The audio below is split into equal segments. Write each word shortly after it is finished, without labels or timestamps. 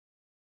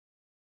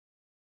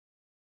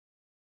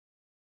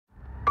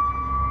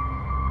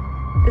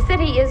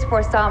city is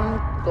for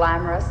some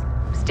glamorous,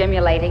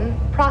 stimulating,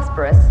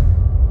 prosperous.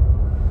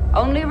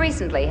 Only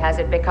recently has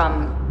it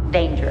become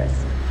dangerous.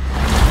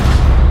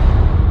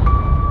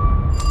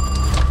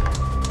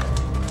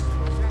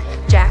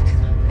 Jack,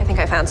 I think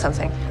I found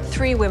something.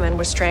 3 women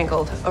were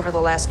strangled over the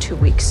last 2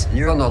 weeks.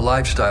 You're on the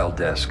lifestyle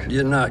desk.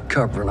 You're not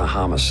covering a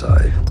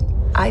homicide.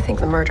 I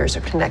think the murders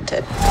are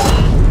connected.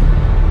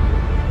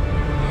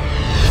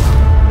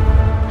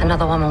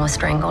 Another woman was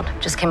strangled.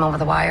 Just came over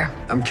the wire.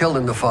 I'm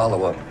killing the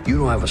follow-up. You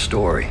don't have a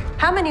story.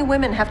 How many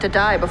women have to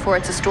die before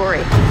it's a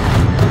story?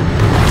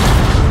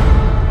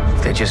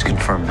 They just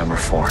confirmed number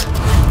 4.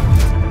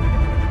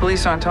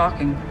 Police aren't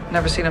talking.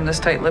 Never seen them this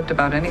tight-lipped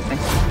about anything.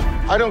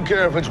 I don't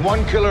care if it's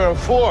 1 killer or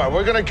 4.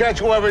 We're gonna catch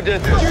whoever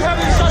did this. Do you have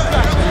any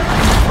suspects?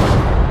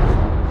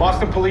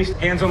 Boston police,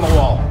 hands on the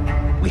wall.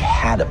 We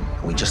had him.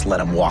 We just let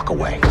him walk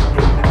away.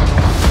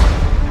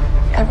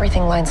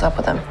 Everything lines up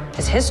with him.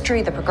 His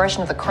history, the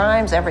progression of the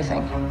crimes,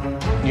 everything.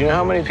 You know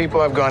how many people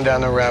I've gone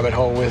down the rabbit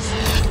hole with?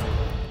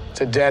 It's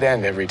a dead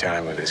end every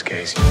time with this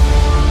case.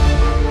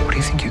 What do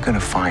you think you're gonna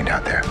find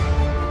out there?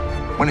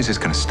 When is this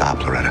gonna stop,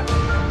 Loretta?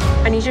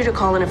 I need you to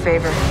call in a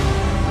favor.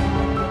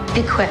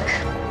 Be quick.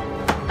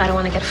 I don't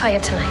want to get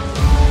fired tonight.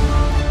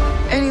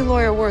 Any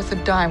lawyer worth a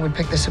dime would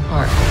pick this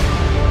apart.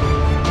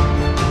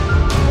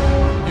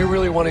 You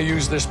really want to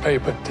use this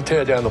paper to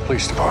tear down the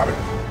police department?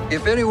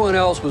 If anyone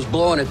else was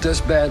blowing it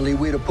this badly,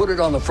 we'd have put it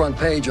on the front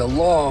page a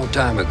long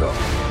time ago.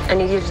 I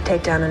need you to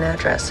take down an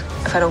address.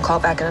 If I don't call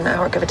back in an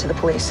hour, give it to the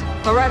police.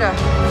 Loretta,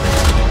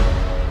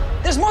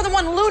 there's more than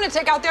one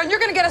lunatic out there, and you're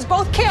gonna get us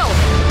both killed.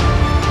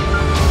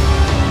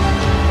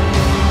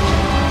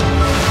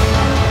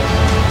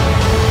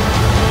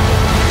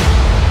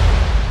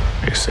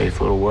 Your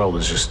safe little world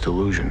is just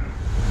delusion.